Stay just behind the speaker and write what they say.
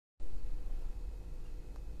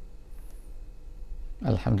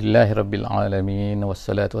Alhamdulillahirabbil alamin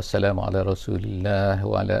wassalatu wassalamu ala Rasulillah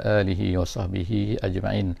wa ala alihi wa sahbihi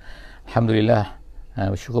ajma'in. Alhamdulillah,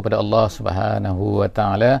 bersyukur pada Allah Subhanahu wa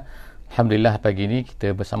taala. Alhamdulillah, pagi ini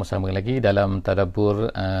kita bersama-sama lagi dalam tadabbur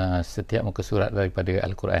setiap muka surat daripada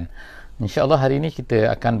Al-Quran. InsyaAllah hari ini kita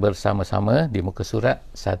akan bersama-sama di muka surat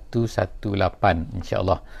 118,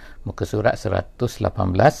 insyaAllah muka surat 118.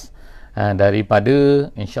 Daripada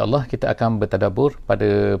insyaAllah kita akan bertadabbur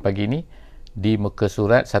pada pagi ini di muka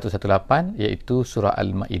surat 118, iaitu surah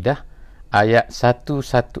Al-Ma'idah ayat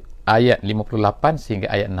 58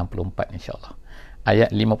 sehingga ayat 64, insyaAllah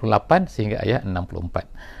ayat 58 sehingga ayat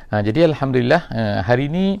 64. Jadi Alhamdulillah,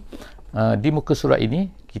 hari ini di muka surat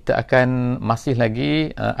ini kita akan masih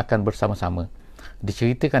lagi akan bersama-sama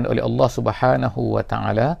diceritakan oleh Allah Subhanahu wa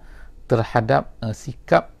taala terhadap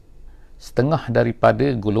sikap setengah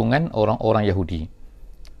daripada golongan orang-orang Yahudi.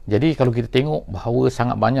 Jadi kalau kita tengok bahawa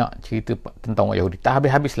sangat banyak cerita tentang orang Yahudi, tak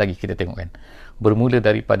habis-habis lagi kita tengok kan. Bermula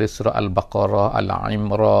daripada surah Al-Baqarah,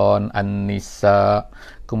 Al-Imran, An-Nisa,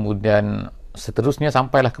 kemudian seterusnya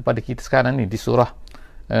sampailah kepada kita sekarang ni di surah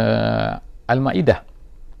Al-Ma'idah.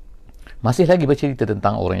 Masih lagi bercerita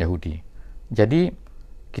tentang orang Yahudi. Jadi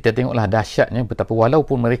kita tengoklah dahsyatnya betapa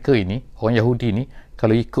walaupun mereka ini, orang Yahudi ni,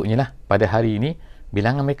 kalau ikutnya lah pada hari ini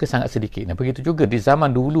bilangan mereka sangat sedikit. Dan begitu juga di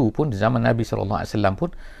zaman dulu pun, di zaman Nabi SAW pun,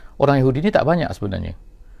 orang Yahudi ni tak banyak sebenarnya.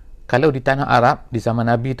 Kalau di tanah Arab, di zaman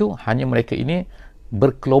Nabi tu, hanya mereka ini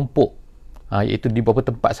berkelompok, iaitu di beberapa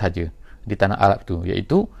tempat sahaja di tanah Arab tu,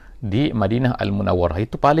 iaitu di Madinah Al-Munawwarah.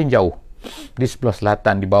 Itu paling jauh. Di sebelah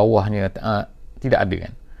selatan, di bawahnya, tidak ada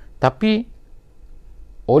kan. Tapi,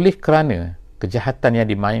 oleh kerana kejahatan yang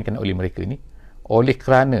dimainkan oleh mereka ni, oleh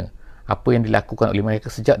kerana apa yang dilakukan oleh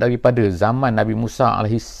mereka sejak daripada zaman Nabi Musa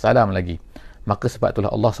AS lagi, maka sebab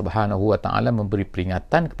itulah Allah Subhanahu wa taala memberi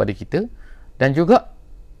peringatan kepada kita, dan juga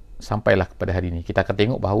sampailah kepada hari ini kita akan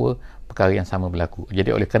tengok bahawa perkara yang sama berlaku.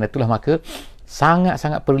 Jadi oleh kerana itulah maka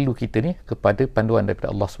sangat-sangat perlu kita ni kepada panduan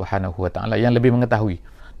daripada Allah Subhanahu wa taala yang lebih mengetahui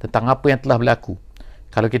tentang apa yang telah berlaku.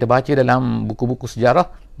 Kalau kita baca dalam buku-buku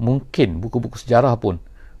sejarah, mungkin buku-buku sejarah pun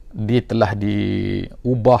dia telah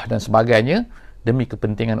diubah dan sebagainya demi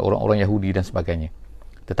kepentingan orang-orang Yahudi dan sebagainya.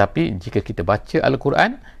 Tetapi jika kita baca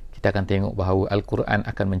Al-Quran, kita akan tengok bahawa Al-Quran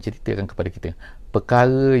akan menceritakan kepada kita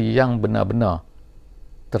perkara yang benar-benar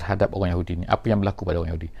terhadap orang Yahudi ni, apa yang berlaku pada orang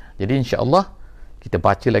Yahudi. Jadi insya-Allah kita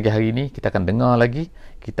baca lagi hari ini, kita akan dengar lagi,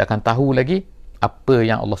 kita akan tahu lagi apa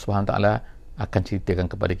yang Allah Subhanahu taala akan ceritakan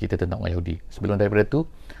kepada kita tentang orang Yahudi. Sebelum daripada tu,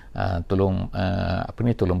 tolong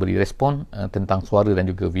beri respon tentang suara dan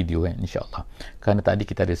juga video insya-Allah. Kerana tadi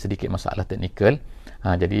kita ada sedikit masalah teknikal,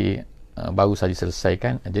 jadi baru saja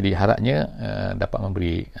selesaikan. Jadi harapnya dapat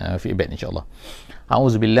memberi feedback insya-Allah.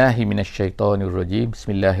 A'udzubillahi minasyaitonirrajim.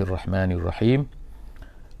 Bismillahirrahmanirrahim.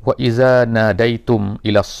 Wa iza nadaitum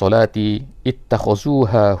ila sholati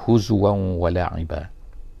ittakhuzuha huzwan wa la'iba.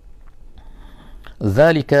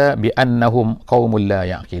 Dzalika bi annahum qaumun la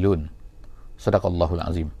ya'qilun. Sadaqallahul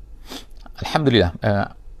azim. Alhamdulillah,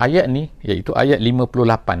 ayat ni iaitu ayat 58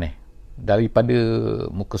 daripada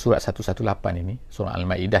muka surat 118 ini, surah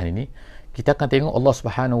Al-Ma'idah ini, kita akan tengok Allah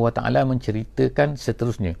Subhanahu wa taala menceritakan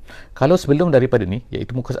seterusnya. Kalau sebelum daripada ni,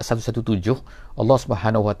 iaitu muka surat 117, Allah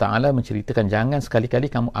Subhanahu wa taala menceritakan jangan sekali-kali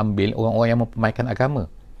kamu ambil orang-orang yang mempermainkan agama.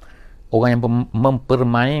 Orang yang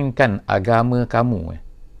mempermainkan agama kamu.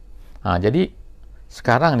 Jadi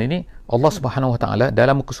sekarang ni Allah Subhanahu wa taala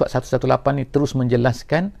dalam muka surat 118 ni terus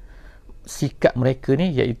menjelaskan sikap mereka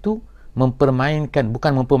ni, iaitu mempermainkan,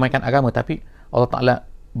 bukan mempermainkan agama, tapi Allah Taala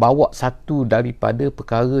bawa satu daripada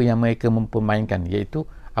perkara yang mereka mempermainkan, iaitu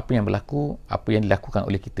apa yang berlaku, apa yang dilakukan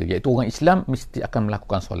oleh kita, iaitu orang Islam mesti akan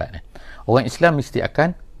melakukan solat. Orang Islam mesti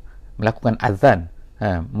akan melakukan azan,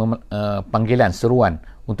 panggilan, seruan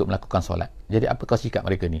untuk melakukan solat. Jadi apakah sikap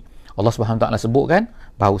mereka ni? Allah Subhanahu Wa Taala sebutkan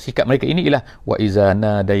bahawa sikap mereka ini ialah wa iza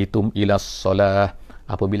nadaitum ila solah,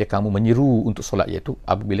 apabila kamu menyeru untuk solat, iaitu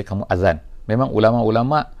apabila kamu azan. Memang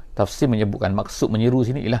ulama-ulama tafsir menyebutkan maksud menyeru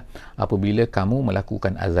sini ialah apabila kamu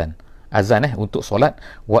melakukan azan untuk solat.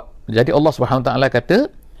 Jadi Allah Subhanahu Wa Taala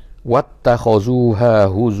kata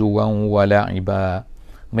wattakhuzuha huzwan wa la'iba,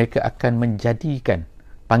 mereka akan menjadikan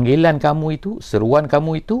panggilan kamu itu, seruan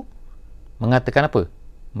kamu itu, mengatakan apa?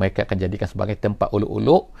 Mereka akan jadikan sebagai tempat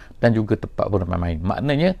olok-olok dan juga tempat bermain-main.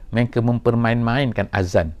 Maknanya mereka mempermain-mainkan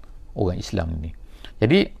azan orang Islam ini.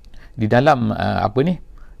 Jadi di dalam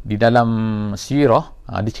di dalam sirah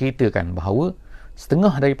diceritakan bahawa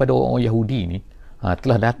setengah daripada orang Yahudi ini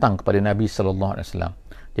telah datang kepada Nabi sallallahu alaihi wasallam.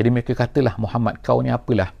 Jadi mereka katalah, Muhammad, kau ni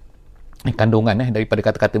apalah kandungan daripada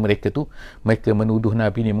kata-kata mereka tu. Mereka menuduh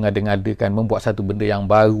Nabi ni mengada-ngadakan, membuat satu benda yang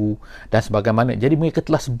baru dan sebagaimana. Jadi mereka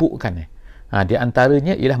telah sebutkan Di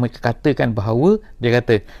antaranya ialah mereka katakan bahawa, dia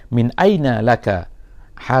kata, min aina laka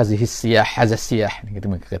hazihi siyah hazas siyah,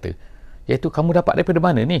 mereka kata, iaitu kamu dapat daripada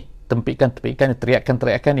mana ni tempikan-tempikan,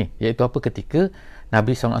 teriakan-teriakan ni, iaitu apa, ketika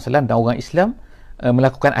Nabi SAW dan orang Islam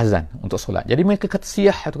melakukan azan untuk solat. Jadi mereka kata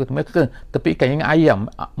siyah, mereka tempikan yang ayam,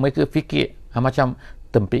 mereka fikir macam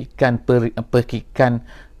tempikan, perkikan,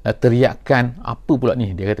 teriakan, apa pula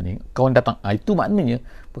ni, dia kata ni, kawan datang. Itu maknanya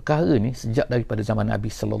perkara ni sejak daripada zaman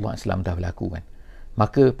Nabi SAW dah berlaku kan.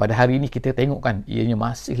 Maka pada hari ini kita tengok kan, ianya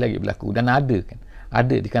masih lagi berlaku, dan ada kan,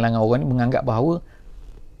 ada di kalangan orang ni menganggap bahawa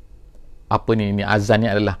apa ni azan ni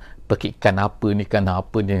adalah perkikan apa ni kan,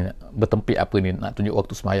 apa ni bertempik apa ni, nak tunjuk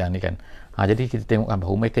waktu sembahyang ni kan. Jadi kita tengok kan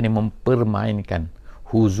bahawa mereka ni mempermainkan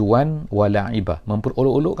huzuan wala'ibah,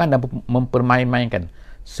 memperolok-olokkan dan mempermain-mainkan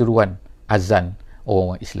seruan azan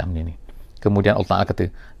orang Islam ni. Kemudian Allah Ta'ala kata,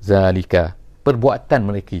 zalika, perbuatan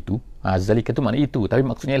mereka itu, zalika tu makna itu, tapi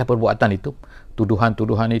maksudnya ialah perbuatan itu,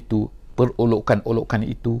 tuduhan-tuduhan itu, perolok-olokkan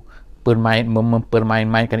itu,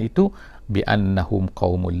 mempermain-mainkan itu, bi'annahum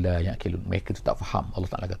qaumul la ya'qilun, mereka tu tak faham. Allah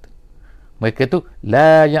Ta'ala kata mereka tu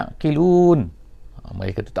la ya'qilun,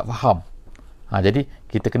 mereka tu tak faham. Jadi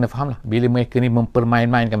kita kena faham lah, bila mereka ni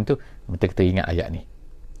mempermain-mainkan itu, kita ingat ayat ni.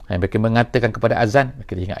 Mereka mengatakan kepada azan,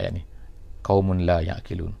 mereka ingat ayat ni, qaumun la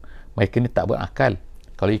ya'qilun, mereka ni tak berakal,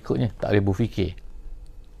 kalau ikutnya tak boleh berfikir,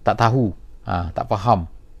 tak tahu, tak faham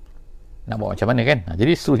nak buat macam mana kan.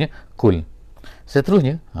 Jadi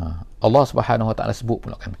seterusnya Allah Subhanahu Wa Taala sebut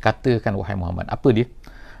pula kan, katakan wahai Muhammad, apa dia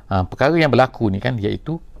perkara yang berlaku ni kan,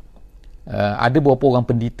 iaitu ada beberapa orang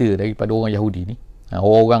pendeta daripada orang Yahudi ni,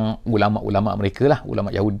 orang ulama-ulama mereka lah,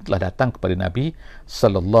 ulama Yahudi telah datang kepada Nabi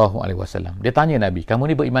sallallahu alaihi wasallam. Dia tanya Nabi,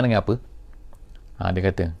 kamu ni beriman dengan apa? Dia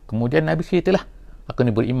kata, kemudian Nabi ceritalah, aku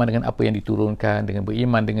ni beriman dengan apa yang diturunkan, dengan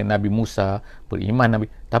beriman dengan Nabi Musa, beriman Nabi.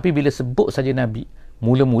 Tapi bila sebut saja Nabi,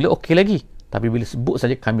 mula-mula okey lagi, tapi bila sebut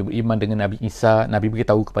saja kami beriman dengan Nabi Isa, Nabi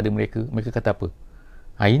beritahu kepada mereka, mereka kata apa?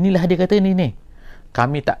 Inilah dia kata ni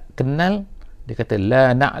kami tak kenal, dia kata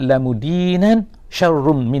la na'lamu dinan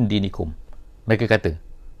syarrum min dinikum. Mereka kata,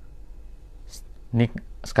 ni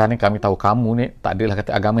sekarang kami tahu kamu ni tak adalah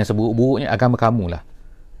kata agama yang seburuk-buruknya agama kamu lah.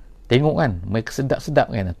 Tengok kan, mereka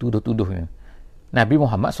sedap-sedap kan, tuduh-tuduh kan. Nabi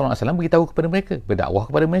Muhammad SAW beritahu kepada mereka, berdakwah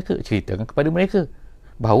kepada mereka, ceritakan kepada mereka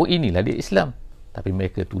bahawa inilah dia Islam, tapi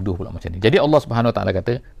mereka tuduh pula macam ni. Jadi Allah Subhanahu Wa Taala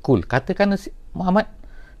kata, kul, katakan Muhammad,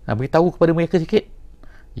 beritahu kepada mereka sikit,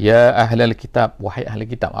 ya ahlal kitab, wahai ahli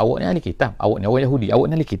kitab, awak ni ahli kitab, awak ni orang Yahudi, awak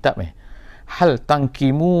ni ahli kitab hal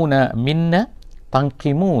tangkimuna minna,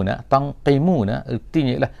 tangkimuna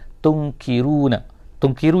artinya ialah tungkiru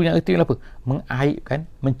yang artinya apa?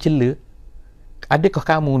 Mengaibkan, mencela. Adakah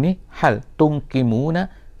kamu ni hal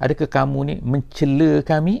tungkimuna, adakah kamu ni mencela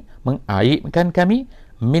kami, mengaibkan kami,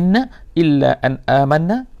 minna illa an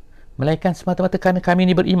amanna, melainkan semata-mata kerana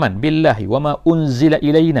kami ni beriman billahi wa ma unzila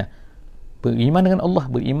ilaina, beriman dengan Allah,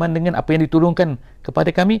 beriman dengan apa yang diturunkan kepada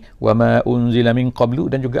kami, wa ma unzila min qablu,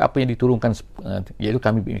 dan juga apa yang diturunkan, iaitu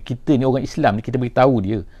kita ni orang Islam ni, kita beritahu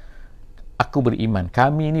dia, aku beriman,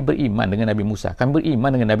 kami ni beriman dengan Nabi Musa, kami beriman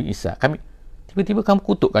dengan Nabi Isa, tiba-tiba kamu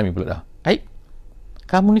kutuk kami pula dah.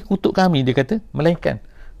 Kamu ni kutuk kami, dia kata, melainkan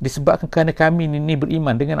disebabkan kerana kami ni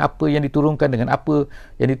beriman dengan apa yang diturunkan, dengan apa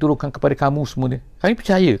yang diturunkan kepada kamu semua ni, kami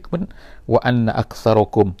percaya. Wa anna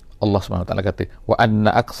aktsarakum, Allah SWT kata, wa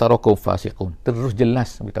anna aktsarakum fasiqun, terus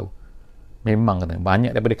jelas beritahu, memang kata,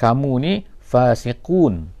 banyak daripada kamu ni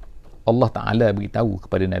fasiqun. Allah Ta'ala beritahu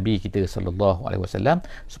kepada Nabi kita sallallahu alaihi wasallam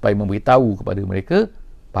supaya memberitahu kepada mereka,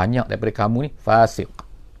 banyak daripada kamu ni fasik.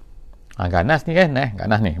 Ganas ni kan,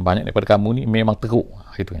 ganas ni, banyak daripada kamu ni memang teruk,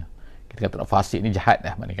 gitu kan. Kita kata fasik ni jahat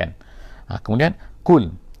dah maknanya kan. Kemudian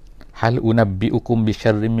kul hal unabbiukum bi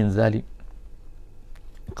syarrin min zalik.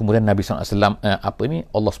 Kemudian Nabi SAW apa ni,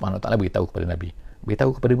 Allah SWT beritahu kepada Nabi,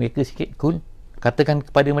 beritahu kepada mereka sikit, kul, katakan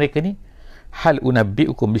kepada mereka ni, hal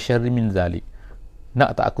unabbiukum bi syarrin min zalik,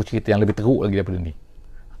 nak tak aku cerita yang lebih teruk lagi daripada ni?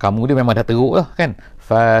 Kamu ni memang dah teruk lah kan,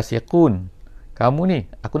 fasiqun, kamu ni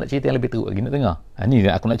aku nak cerita yang lebih teruk lagi, nak dengar? Ni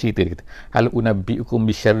aku nak cerita, dia kata, hal unabbiukum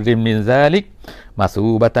bi syarrin min zalik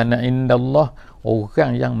masubatan indallah,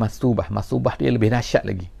 orang yang masubah dia lebih dahsyat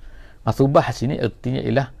lagi. Masubah sini artinya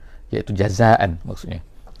ialah iaitu jazaan, maksudnya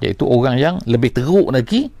iaitu orang yang lebih teruk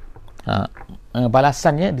lagi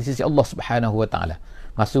balasannya di sisi Allah Subhanahu Wa Taala.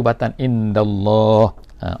 Masubatan indallah,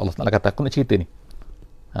 Allah Taala kata aku nak cerita ni,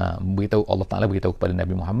 beritahu, Allah Ta'ala beritahu kepada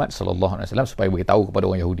Nabi Muhammad sallallahu alaihi wasallam supaya beritahu kepada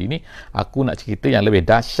orang Yahudi ni, aku nak cerita yang lebih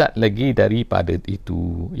dahsyat lagi daripada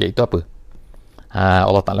itu, iaitu apa?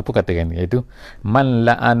 Allah Ta'ala pun katakan, iaitu man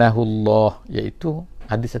la'anahullah, iaitu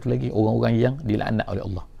ada satu lagi, orang-orang yang dilaknat oleh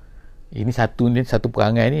Allah. Ini satu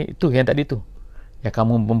perangai ni, itu yang tadi tu, yang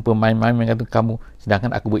kamu mempermain-main kata kamu,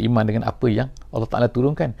 sedangkan aku beriman dengan apa yang Allah Ta'ala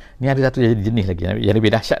turunkan. Ni ada satu jenis lagi yang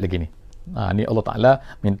lebih dahsyat lagi ni. Ni Allah Ta'ala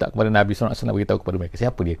minta kepada Nabi SAW beritahu kepada mereka.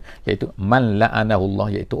 Siapa dia? Iaitu man la'anahu Allah,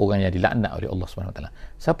 iaitu orang yang dilaknat oleh Allah SWT.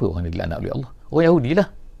 Siapa orang yang dilaknat oleh Allah? Orang Yahudi lah.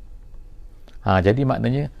 Jadi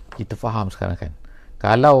maknanya kita faham sekarang kan,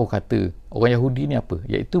 kalau kata orang Yahudi ni apa,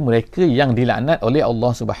 iaitu mereka yang dilaknat oleh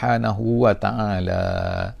Allah Subhanahu wa Ta'ala.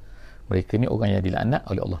 Mereka ni orang yang dilaknat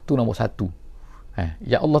oleh Allah, tu nombor satu.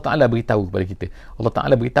 Yang Allah Ta'ala beritahu kepada kita. Allah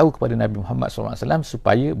Ta'ala beritahu kepada Nabi Muhammad SAW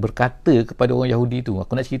supaya berkata kepada orang Yahudi tu,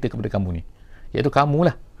 aku nak cerita kepada kamu ni, iaitu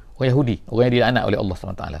kamulah orang Yahudi, orang yang dilaknat oleh Allah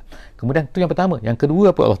SWT. Kemudian tu yang pertama. Yang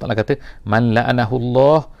kedua apa Allah Ta'ala kata? Man la'anahu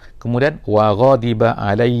Allah, kemudian wa ghadiba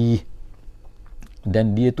alaih,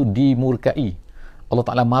 dan dia tu dimurkai. Allah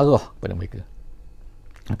Ta'ala marah kepada mereka.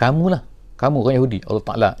 Kamulah, kamu orang Yahudi, Allah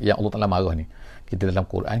Ta'ala, yang Allah Ta'ala marah ni. Kita dalam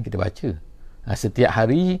Quran kita baca, setiap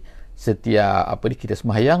hari, setiap kita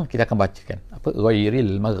sembahyang, kita akan bacakan apa,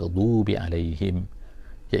 ghairil maghdubi alaihim,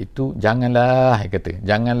 iaitu janganlah, kata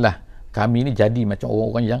janganlah kami ni jadi macam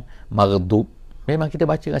orang-orang yang maghdub. Memang kita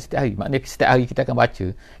baca setiap hari, maknanya setiap hari kita akan baca,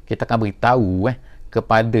 kita akan beritahu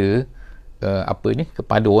kepada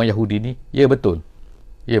kepada orang Yahudi ni, ya betul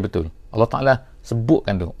Allah Ta'ala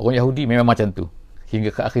sebutkan tu, orang Yahudi memang macam tu hingga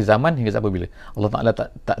ke akhir zaman, hingga sampai bila Allah Ta'ala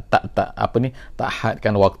tak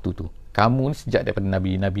hadkan waktu tu. Kamu ni sejak daripada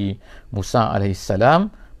Nabi Musa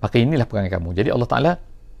alaihissalam, maka inilah perangai kamu. Jadi Allah Ta'ala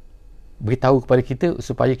beritahu kepada kita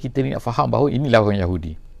supaya kita ni nak faham bahawa inilah orang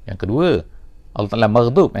Yahudi. Yang kedua, Allah Ta'ala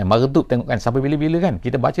maghdub. Maghdub tengok kan, sampai bila-bila kan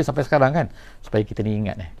kita baca sampai sekarang kan, supaya kita ni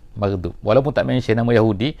ingat maghdub. Walaupun tak mention nama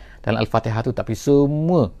Yahudi dalam Al-Fatihah tu, tapi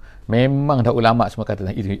semua memang dah ulama semua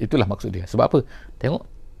kata itulah maksud dia. Sebab apa? Tengok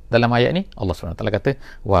dalam ayat ni Allah SWT kata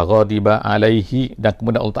wa ghadiba alaihi, dan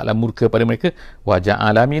kemudian Allah Ta'ala murka pada mereka, wa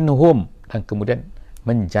ja'ala minhum, dan kemudian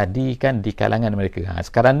menjadikan di kalangan mereka.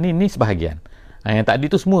 Sekarang ni sebahagian, yang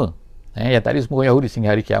tadi tu semua, yang tadi semua orang Yahudi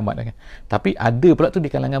sehingga hari kiamat kan. Tapi ada pula tu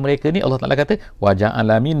di kalangan mereka ni Allah Ta'ala kata wa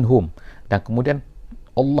ja'ala minhum, dan kemudian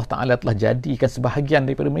Allah Ta'ala telah jadikan sebahagian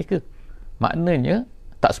daripada mereka. Maknanya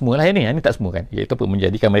tak semualah yang ni tak semua kan, iaitu apa,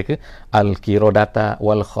 menjadikan mereka al-qiradata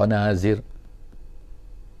wal khanazir,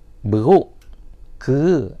 beruk,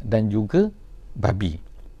 kera, dan juga babi.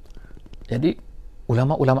 Jadi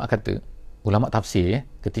ulama-ulama kata, ulama tafsir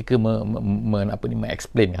ketika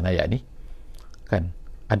mengeksplainkan ayat ni kan,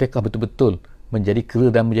 adakah betul-betul menjadi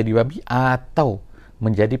kera dan menjadi babi, atau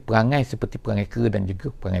menjadi perangai seperti perangai kera dan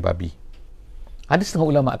juga perangai babi. Ada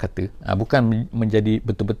setengah ulama kata bukan menjadi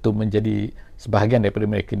betul-betul menjadi sebahagian daripada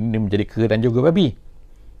mereka ini menjadi kera dan juga babi,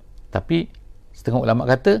 tapi setengah ulama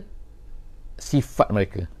kata sifat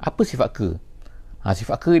mereka. Apa sifat kera?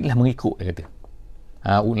 Sifat kera adalah mengikut, dia kata.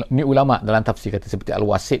 Ni ulama dalam tafsir kata, seperti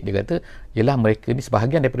Al-Wasit dia kata, ialah mereka ni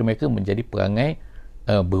sebahagian daripada mereka menjadi perangai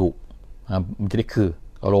beruk, menjadi kera.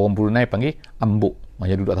 Kalau orang Brunei panggil ambuk,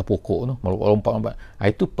 macam duduk atas pokok tu, lompat-lompat.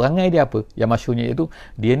 Itu perangai dia apa? Yang masyhurnya iaitu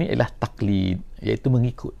dia ni ialah taklid, iaitu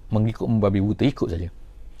mengikut membabi buta, ikut saja.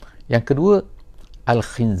 Yang kedua,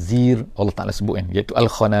 al-khinzir, Allah Ta'ala sebut kan, iaitu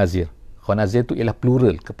al-khanazir. Khanazir tu ialah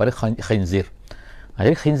plural kepada khinzir.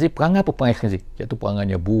 Jadi khinzir, perangai apa perangai khinzir? Iaitu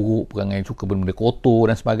perangainya buruk, perangai suka benda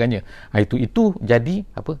kotor dan sebagainya. Itu jadi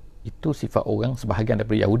apa? Itu sifat orang sebahagian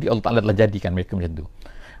daripada Yahudi, Allah Ta'ala telah jadikan mereka macam tu.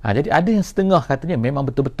 Jadi ada yang setengah katanya memang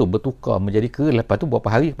betul-betul bertukar menjadi kera, lepas tu beberapa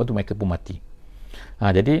hari lepas tu mereka pun mati.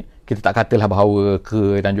 Jadi kita tak katalah bahawa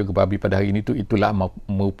kera dan juga babi pada hari ini tu itulah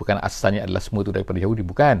merupakan asalnya adalah semua tu daripada Yahudi,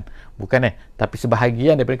 bukan tapi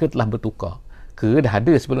sebahagian daripada mereka telah bertukar. Kera dah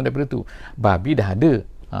ada sebelum daripada tu, babi dah ada,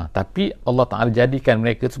 tapi Allah Ta'ala jadikan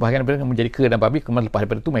mereka, sebahagian daripada mereka menjadi kera dan babi, kemudian lepas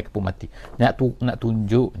daripada tu mereka pun mati. Nak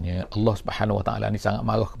tunjuknya Allah Subhanahu Wa Ta'ala ni sangat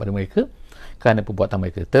marah kepada mereka kerana perbuatan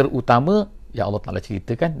mereka, terutama yang Allah Ta'ala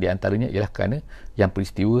ceritakan di antaranya ialah kerana yang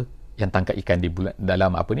peristiwa yang tangkap ikan di bulan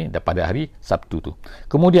dalam pada hari Sabtu tu.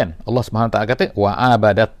 Kemudian Allah Subhanahu Wa Ta'ala kata wa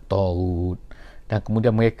abadat taghut, dan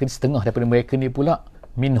kemudian mereka ni, setengah daripada mereka ni pula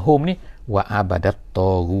minhum ni wa abadat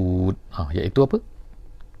taghut, iaitu apa?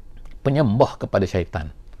 Penyembah kepada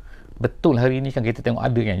syaitan. Betul hari ni kan kita tengok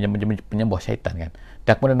ada kan yang penyembah syaitan kan,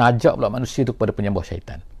 dan kemudian ajak pula manusia tu kepada penyembah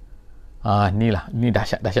syaitan. Ni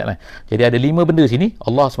dahsyat lah. Jadi ada 5 benda sini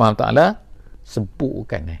Allah SWT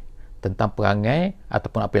sebutkan tentang perangai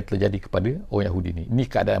ataupun apa yang terjadi kepada orang Yahudi ni. Ini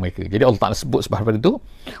keadaan mereka. Jadi Allah Ta'ala sebut sebab daripada itu,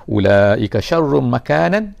 ulaika syarrun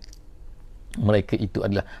makanan, mereka itu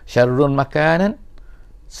adalah syarrun makanan,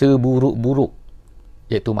 seburuk-buruk,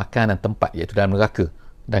 iaitu makanan, tempat, iaitu dalam neraka.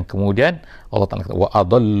 Dan kemudian Allah Ta'ala kata wa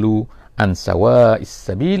adallu an sawa'is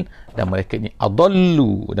sabil, dan mereka ini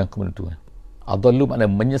adallu, dan kemudian tu adallu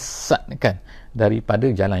maknanya menyesatkan daripada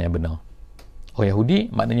jalan yang benar. Orang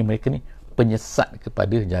Yahudi maknanya mereka ni penyesat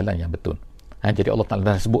kepada jalan yang betul. Jadi Allah Ta'ala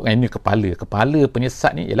dah sebutkan ini kepala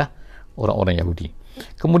penyesat ni ialah orang-orang Yahudi.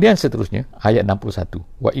 Kemudian seterusnya ayat 61,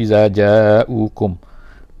 wa iza ja'ukum,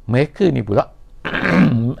 mereka ni pula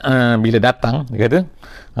bila datang dia kata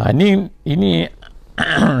ini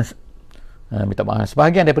minta maaf,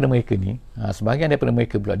 sebahagian daripada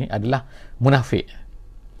mereka pula ni adalah munafik.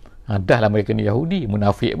 Dahlah mereka ni Yahudi,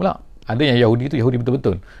 munafik pula. Ada yang Yahudi tu Yahudi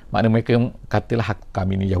betul-betul, makna mereka katalah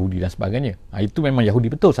kami ni Yahudi dan sebagainya. Itu memang Yahudi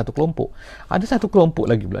betul, satu kelompok. Ada satu kelompok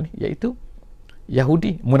lagi pula ni, iaitu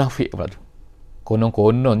Yahudi munafik pula tu.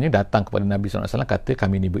 Konon-kononnya datang kepada Nabi SAW kata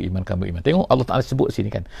kami ni beriman. Tengok Allah Ta'ala sebut sini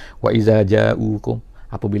kan, wa iza ja'ukum,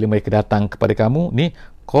 apabila mereka datang kepada kamu ni,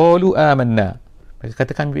 qalu amanna, mereka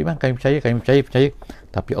kata kami beriman, kami percaya.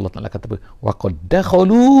 Tapi Allah Ta'ala kata apa? Wa qad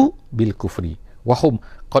dakhalu bil kufri wa hum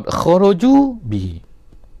qad kharaju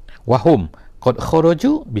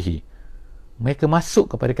bihi, mereka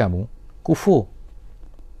masuk kepada kamu kufur,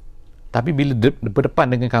 tapi bila berdepan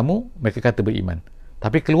dengan kamu mereka kata beriman,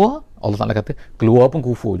 tapi keluar, Allah Ta'ala kata keluar pun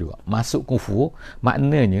kufur juga. Masuk kufur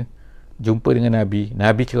maknanya jumpa dengan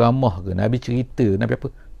Nabi ceramah ke, Nabi cerita, Nabi apa,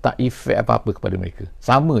 tak efek apa-apa kepada mereka.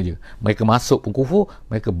 Sama je, mereka masuk pun kufur,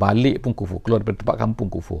 mereka balik pun kufur, keluar daripada tempat kamu pun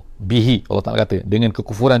kufur. Bihi, Allah Ta'ala kata dengan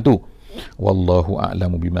kekufuran tu. Wallahu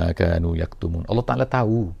a'lamu bima kanu yaktumun, Allah Ta'ala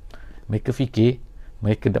tahu. Mereka fikir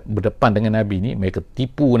mereka berdepan dengan Nabi ni, mereka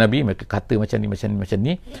tipu Nabi, mereka kata macam ni,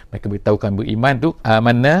 mereka beritahu kami beriman tu,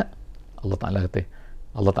 amanna. Allah Ta'ala kata,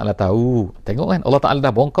 Allah Ta'ala tahu. Tengok kan, Allah Ta'ala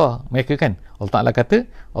dah bongkar mereka kan. Allah Ta'ala kata,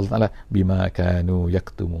 Allah Ta'ala bima kanu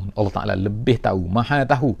yaktumun, Allah Ta'ala lebih tahu, maha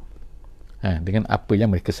tahu dengan apa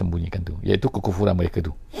yang mereka sembunyikan tu, iaitu kekufuran mereka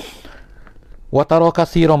tu. Wa tara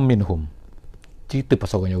katsiran minhum, cerita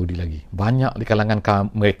pasal orang Yahudi lagi. Banyak di kalangan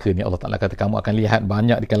mereka ni, Allah Ta'ala kata kamu akan lihat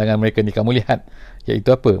banyak di kalangan mereka ni, kamu lihat,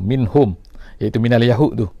 iaitu apa? Minhum, iaitu minal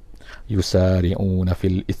Yahud tu, yusari'una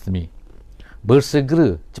fil ismi,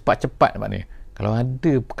 bersegera, cepat-cepat maknanya. Kalau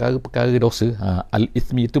ada perkara-perkara dosa,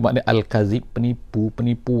 al-ismi itu maknanya al-kazib,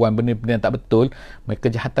 penipuan, benda-benda yang tak betul, mereka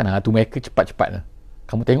kejahatan, tu mereka cepat-cepat.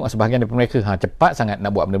 Kamu tengok sebahagian daripada mereka cepat sangat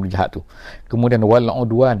nak buat benda-benda jahat tu. Kemudian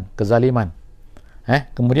wal-udwan, kezaliman.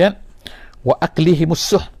 Kemudian wa aklihi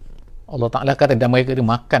musuh, Allah Ta'ala kata dan mereka dia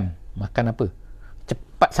makan apa?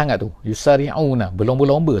 Cepat sangat tu. Yusari'una,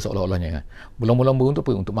 berlomba-lomba seolah-olahnya. Berlomba-lomba untuk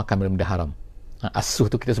apa? Untuk makan benda-benda haram. Asuh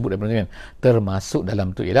tu kita sebut daripada kan. Termasuk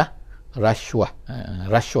dalam tu ialah rasuah.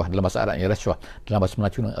 Rasuah dalam bahasa Arabnya rasuah, dalam bahasa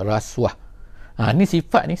Melayu rasuah. Ni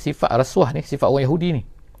sifat rasuah ni, sifat orang Yahudi ni.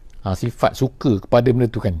 Sifat suka kepada benda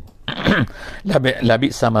tu kan.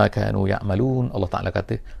 Labi sama kanu ya'malun, Allah Ta'ala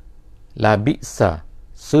kata labisa,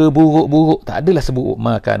 seburuk-buruk, tak adalah seburuk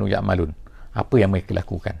makanu ya'malun, apa yang mereka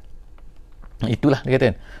lakukan. Itulah dia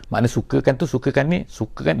kata kan, makna sukakan tu, sukakan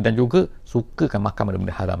dan juga sukakan makan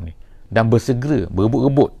benda-benda haram ni, dan bersegera,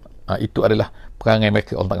 berebut-rebut. Itu adalah perangai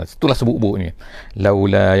mereka, Allah Ta'ala. Itulah sebut-buruknya.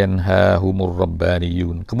 Laula yanhahumur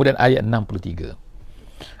rabbaniyun. Kemudian ayat 63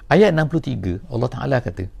 Allah Ta'ala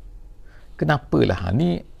kata, kenapalah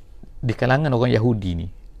ni di kalangan orang Yahudi ni,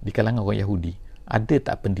 ada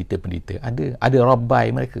tak pendeta-pendeta, ada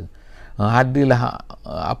rabbai mereka, adalah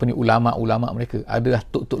ulama-ulama mereka, adalah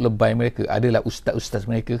tok-tok lebay mereka, adalah ustaz-ustaz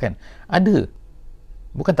mereka kan, ada,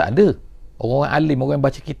 bukan tak ada orang-orang alim, orang yang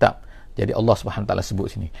baca kitab. Jadi Allah Subhanahu Taala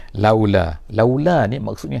sebut sini laula ni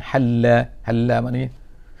maksudnya halla maknanya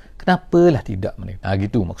kenapalah tidak maknanya.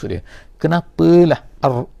 Gitu maksud dia. Kenapalah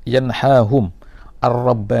yanhahum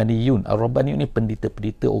ar-rabbaniyun. Ar-rabbaniyun ni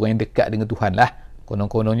pendeta-pendeta, orang yang dekat dengan Tuhan lah,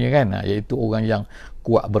 konon-kononnya kan, iaitu orang yang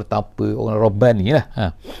kuat bertapa, orang rabbani lah.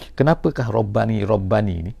 Kenapakah rabbani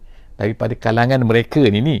ni daripada kalangan mereka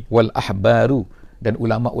ni wal ahbaru, dan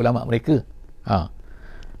ulama-ulama mereka,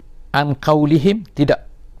 an qaulihim,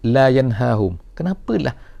 tidak, la yanhahum,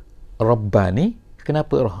 kenapalah rabbani,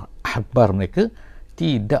 kenapa ahbar mereka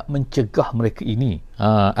tidak mencegah mereka ini,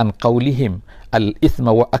 an qaulihim al ithma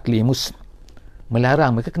wa aklimus,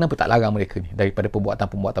 melarang mereka, kenapa tak larang mereka ni daripada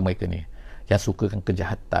perbuatan-perbuatan mereka ni yang sukakan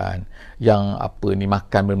kejahatan, yang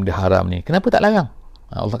makan benda haram ni, kenapa tak larang?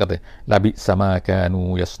 Allah kata labi sama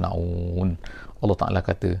kanu yasnaun, Allah Ta'ala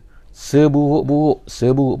kata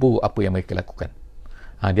seburuk-buruk apa yang mereka lakukan.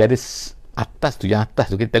 Dia ada atas tu, yang atas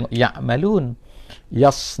tu kita tengok ya'malun,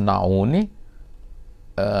 yasnaun ni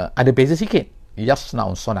ada beza sikit.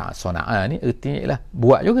 Yasnaun, sona'a ni ertinya ialah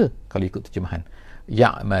buat juga kalau ikut terjemahan.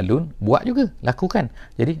 Ya'malun, buat juga, lakukan.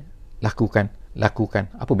 Jadi lakukan,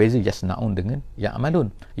 apa beza yasnaun dengan ya'malun?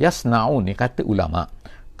 Yasnaun ni kata ulama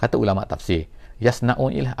tafsir,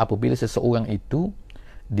 yasnaun ialah apabila seseorang itu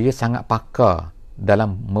dia sangat pakar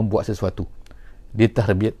dalam membuat sesuatu, Dia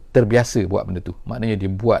terbiasa buat benda tu. Maknanya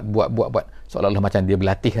dia buat seolah-olah macam dia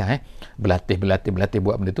berlatih lah, berlatih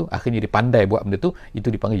buat benda tu. Akhirnya dia pandai buat benda tu.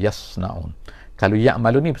 Itu dipanggil yasnaun. Kalau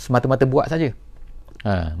ya'malun ni semata-mata buat saja.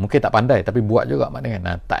 Mungkin tak pandai tapi buat juga,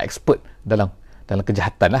 maknanya tak expert dalam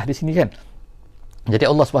kejahatan lah di sini kan. Jadi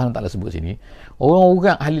Allah Subhanahu Wa Taala sebut sini,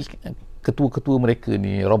 orang-orang ahli, ketua-ketua mereka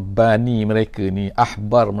ni, rabbani mereka ni,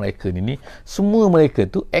 ahbar mereka ni, semua mereka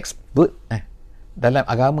tu expert dalam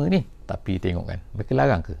agama ni. Tapi tengok kan, mereka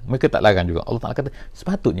larang ke? Mereka tak larang juga. Allah Ta'ala kata,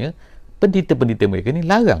 sepatutnya pendeta-pendeta mereka ni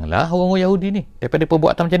laranglah orang-orang Yahudi ni daripada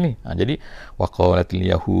perbuatan macam ni. Jadi waqalatil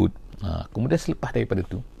yahud. Kemudian selepas daripada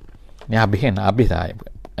tu, ni habis dah.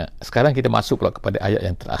 Sekarang kita masuk pula kepada ayat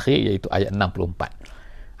yang terakhir, iaitu ayat 64.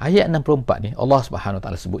 Ayat 64 ni Allah Subhanahu Wa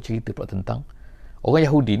Taala sebut cerita pula tentang orang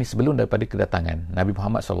Yahudi ni sebelum daripada kedatangan Nabi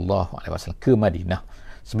Muhammad SAW ke Madinah.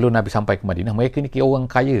 Sebelum Nabi sampai ke Madinah, mereka ni kira orang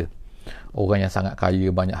kaya, orang yang sangat kaya,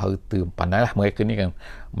 banyak harta. Pandailah mereka ni kan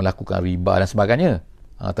melakukan riba dan sebagainya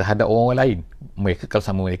terhadap orang lain. Mereka kalau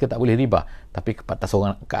sama mereka tak boleh riba, tapi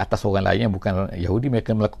ke atas orang lain yang bukan Yahudi,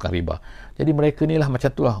 mereka melakukan riba. Jadi mereka ni lah macam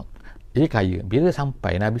tu lah. Jadi kaya. Bila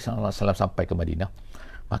sampai Nabi SAW sampai ke Madinah,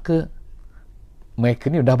 maka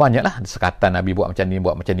mereka ni dah banyak lah sekatan Nabi buat macam ni,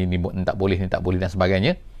 ni tak boleh dan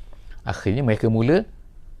sebagainya. Akhirnya mereka mula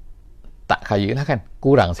tak kaya lah kan,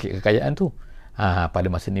 kurang sikit kekayaan tu. Pada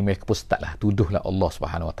masa ni mereka pun start lah tuduhlah Allah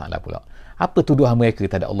Subhanahu Wa Taala pula. Apa tuduhan mereka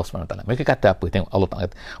terhadap Allah Subhanahu Wa Taala? Mereka kata apa? Tengok Allah Taala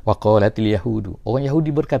kata, waqalatil yahudu. Orang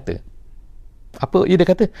Yahudi berkata, apa dia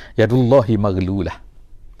kata? Yadullahi maghlulah.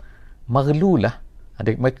 Maghlulah.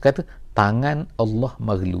 Mereka kata tangan Allah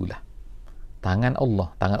maghlulah. Tangan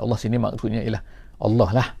Allah sini maksudnya ialah Allah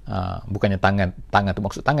lah. Bukannya tangan tu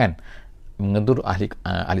maksud tangan. Menurut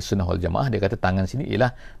ahli sunnah wal jamaah, dia kata tangan sini ialah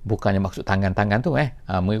bukannya maksud tangan-tangan tu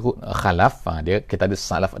mengikut khalaf. Kita ada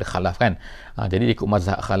salaf, ada khalaf kan. Jadi ikut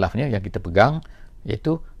mazhab khalafnya yang kita pegang,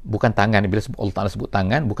 iaitu bukan tangan. Bila Allah Ta'ala sebut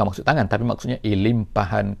tangan, bukan maksud tangan, tapi maksudnya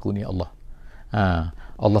limpahan kurnia Allah.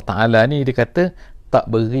 Allah Ta'ala ni dia kata tak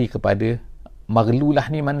beri kepada, maghlulah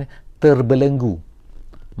ni mana terbelenggu,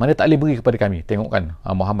 mana tak boleh beri kepada kami. Tengok kan,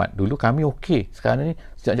 Muhammad, dulu kami okey, sekarang ni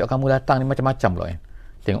sejak kamu datang ni macam-macam pula kan.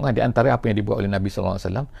 Tengok kan, di antara apa yang dibuat oleh Nabi SAW,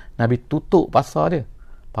 Nabi tutup pasar dia,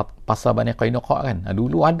 pasar Bani Qainuqa kan.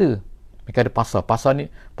 Dulu ada, mereka ada pasar ni,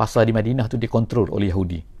 pasar di Madinah tu dikontrol oleh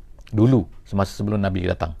Yahudi dulu, semasa sebelum Nabi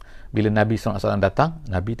datang. Bila Nabi SAW datang,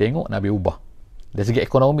 Nabi tengok, Nabi ubah. Dari segi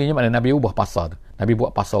ekonominya, mana Nabi ubah pasar tu, Nabi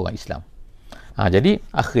buat pasar orang Islam. Jadi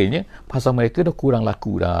akhirnya pasar mereka dah kurang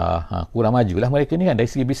laku dah, kurang maju lah mereka ni kan dari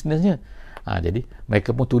segi bisnesnya. Jadi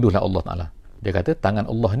mereka pun tuduhlah Allah Ta'ala. Dia kata tangan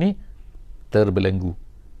Allah ni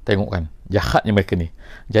terbelenggu. Tengok kan, jahatnya mereka ni.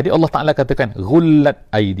 Jadi Allah Ta'ala katakan ghullat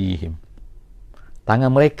aidihim, tangan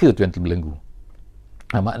mereka tu yang terbelenggu.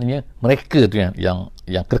 Maknanya mereka tu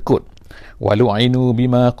yang kerkut. Walu'inu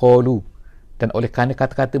bima qalu, dan oleh kerana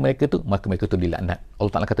kata-kata mereka tu, maka mereka tu dilaknat. Allah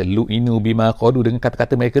Ta'ala kata lu'inu bima qalu, dengan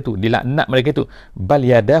kata-kata mereka tu dilaknat mereka tu. Bal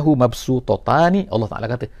yadahu mabsutatani, Allah Ta'ala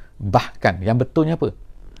kata bahkan yang betulnya apa?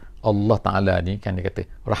 Allah Ta'ala ni kan dia kata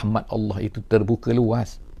rahmat Allah itu terbuka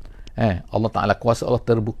luas. Allah Ta'ala, kuasa Allah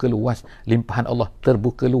terbuka luas, limpahan Allah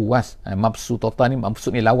terbuka luas. Mabsutatani,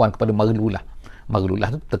 maksud ni lawan kepada maghlulah.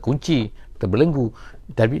 Maghlulah tu terkunci, terbelenggu.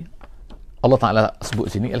 Tapi Allah Ta'ala sebut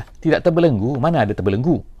sini ialah tidak terbelenggu. Mana ada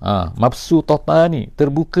terbelenggu? Mabsutatani,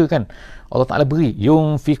 terbuka kan. Allah Ta'ala beri,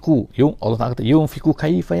 Allah Ta'ala kata yunfiku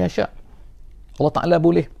kaifa yasha. Allah Ta'ala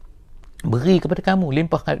boleh beri kepada kamu,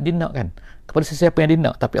 limpah dia nak kan, kepada sesiapa yang dia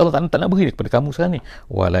nak. Tapi Allah tak nak beri kepada kamu sekarang ni.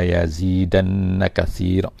 wala yazidanna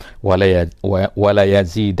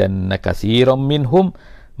katsiran minhum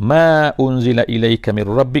ma unzila ilaika min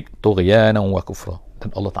rabbik tughyanan wa kufra.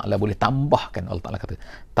 Dan Allah Ta'ala boleh tambahkan, Allah Ta'ala kata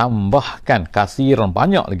tambahkan katsiran,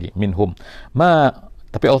 banyak lagi, minhum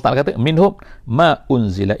tapi Allah Ta'ala kata minhum ma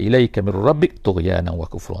unzila ilaika min rabbik tughyanan wa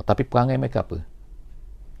kufra. Tapi perangai mereka apa?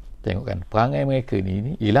 Tengok kan, perangai mereka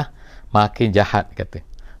ni ialah makin jahat, kata.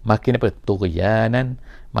 Makin apa? Tughyanan,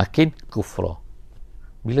 makin kufra.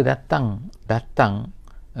 Bila datang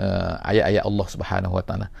ayat-ayat Allah Subhanahu Wa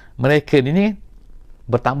Taala, mereka ni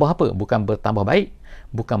bertambah apa? Bukan bertambah baik,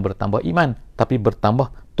 bukan bertambah iman, tapi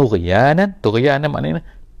bertambah tughyanan. Tughyanan maknanya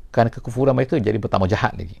kerana kekufuran mereka jadi bertambah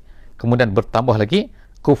jahat lagi. Kemudian bertambah lagi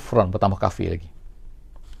kufran, bertambah kafir lagi.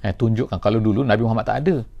 Tunjukkan kalau dulu Nabi Muhammad tak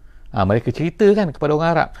ada. Mereka ceritakan kepada orang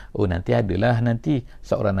Arab, nanti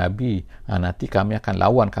seorang Nabi, nanti kami akan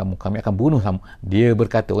lawan kamu, kami akan bunuh kamu. Dia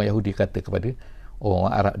berkata, orang Yahudi kata kepada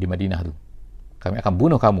orang Arab di Madinah tu, kami akan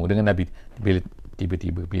bunuh kamu dengan Nabi.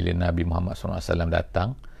 Tiba-tiba bila Nabi Muhammad SAW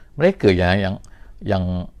datang, mereka yang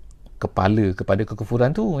kepala kepada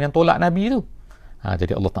kekufuran tu, yang tolak Nabi tu.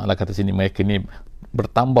 Jadi Allah Ta'ala kata sini, mereka ni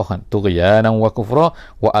bertambah kan, tughyanan wa kufra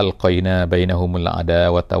wa alqaina bainahumul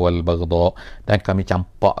adawata wal baghdha, dan kami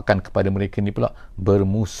campakkan kepada mereka ni pula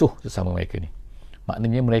bermusuh sesama mereka ni.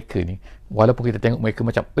 Maknanya mereka ni, walaupun kita tengok mereka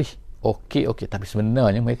macam okey, tapi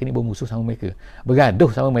sebenarnya mereka ni bermusuh sama mereka, bergaduh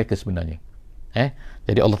sama mereka sebenarnya.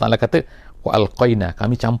 Jadi Allah Ta'ala kata wa alqaina,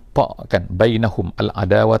 kami campakkan bainahum al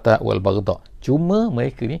adawata wal baghdha. Cuma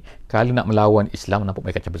mereka ni kalau nak melawan Islam, nampak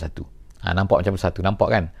mereka macam bersatu. Nampak macam bersatu, nampak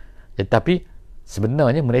kan? Jadi, tapi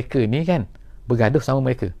sebenarnya mereka ni kan bergaduh sama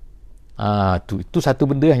mereka. Itu satu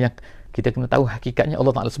benda yang kita kena tahu hakikatnya.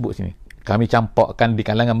 Allah Ta'ala sebut sini, kami campakkan di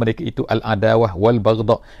kalangan mereka itu al-adawah wal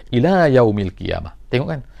baghdha ila yaumil qiyamah. Tengok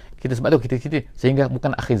kan? Kita sebab tu kita sehingga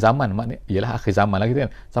bukan akhir zaman, maknanya ialah akhir zaman lah kita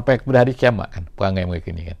kan, sampai kepada hari kiamat kan perangai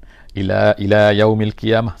mereka ni kan, ila yaumil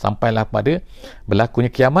qiyamah, sampailah pada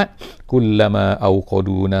berlakunya kiamat. Kullama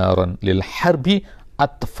awqadu naran lil harbi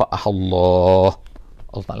atfa'aha Allah.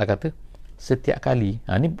 Allah Ta'ala kata setiap kali,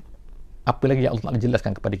 ni apa lagi yang Allah Ta'ala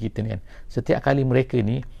jelaskan kepada kita ni kan, setiap kali mereka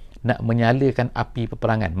ni nak menyalakan api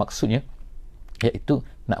peperangan, maksudnya iaitu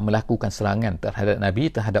nak melakukan serangan terhadap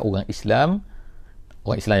Nabi, terhadap orang Islam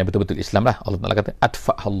yang betul-betul Islam lah, Allah Ta'ala kata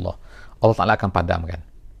atfa'aha Allah, Allah Ta'ala akan padamkan.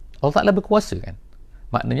 Allah Ta'ala berkuasa kan,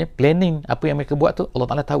 maknanya planning apa yang mereka buat tu Allah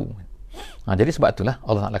Ta'ala tahu. Jadi sebab itulah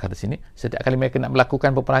Allah Ta'ala kata sini, setiap kali mereka nak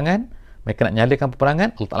melakukan peperangan, mereka nak nyalakan peperangan,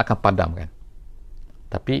 Allah Ta'ala akan padamkan.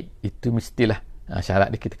 Tapi itu mestilah syarat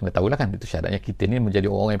dia, kita kena tahulah kan, itu syaratnya kita ni menjadi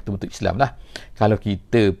orang yang betul-betul Islam lah. Kalau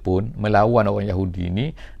kita pun melawan orang Yahudi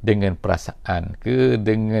ni dengan perasaan ke,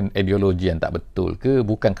 dengan ideologi yang tak betul ke,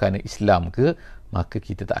 bukan kerana Islam ke, maka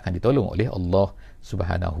kita tak akan ditolong oleh Allah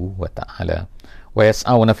Subhanahu wa Ta'ala. Wa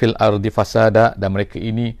yas'auna fil ardi fasada, dan mereka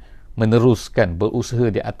ini meneruskan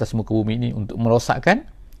berusaha di atas muka bumi ini untuk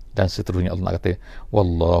merosakkan, dan seterusnya. Allah kata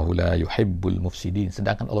wallahu la yuhibbul mufsidin,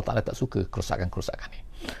 sedangkan Allah Ta'ala tak suka kerosakan-kerosakan ni.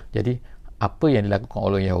 Jadi apa yang dilakukan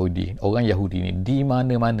oleh orang Yahudi ni di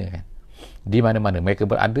mana-mana kan, di mana-mana mereka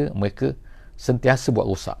berada, mereka sentiasa buat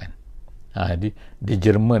rosak kan. Di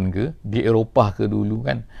Jerman ke, di Eropah ke dulu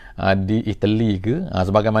kan, di Itali ke,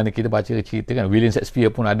 sebagaimana kita baca cerita kan, William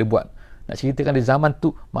Shakespeare pun ada buat, nak ceritakan di zaman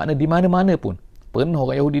tu, makna di mana-mana pun penuh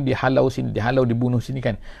orang Yahudi dihalau sini, dihalau, dibunuh sini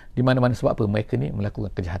kan, di mana-mana. Sebab apa? Mereka ni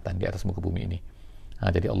melakukan kejahatan di atas muka bumi ini.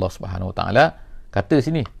 Jadi Allah Subhanahu Wa Ta'ala kata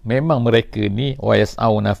sini, memang mereka ni wa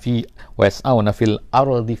yas'auna fil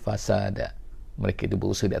ardi fasada, mereka itu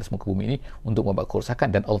berusaha di atas muka bumi ini untuk membuat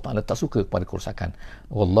kerosakan, dan Allah Ta'ala tak suka kepada kerosakan.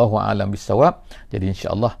 Wallahu a'lam bissawab. Jadi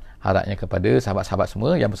insya-Allah harapnya kepada sahabat-sahabat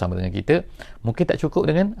semua yang bersama dengan kita, mungkin tak cukup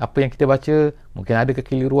dengan apa yang kita baca, mungkin ada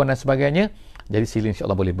kekeliruan dan sebagainya. Jadi sila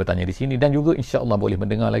insya-Allah boleh bertanya di sini, dan juga insya-Allah boleh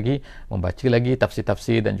mendengar lagi, membaca lagi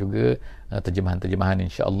tafsir-tafsir dan juga terjemahan-terjemahan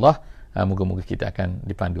insya-Allah. Moga-moga kita akan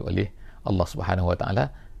dipandu oleh Allah Subhanahu Wa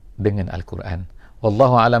Ta'ala dengan Al-Quran.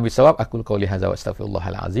 Wallahu a'lam bissawab. Aqul qawli hadza wa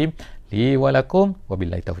astaghfirullahal azim li wa lakum wa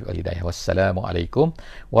billahi taufiq wal hidayah. Wassalamu alaikum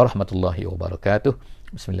warahmatullahi wabarakatuh.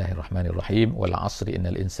 Bismillahirrahmanirrahim. Wal 'asri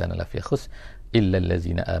innal insana lafi khusr illa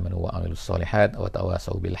allazina amanu wa 'amilus solihat wa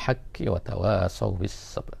tawasaw bil haqqi wa tawasaw bis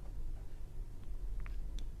sabr.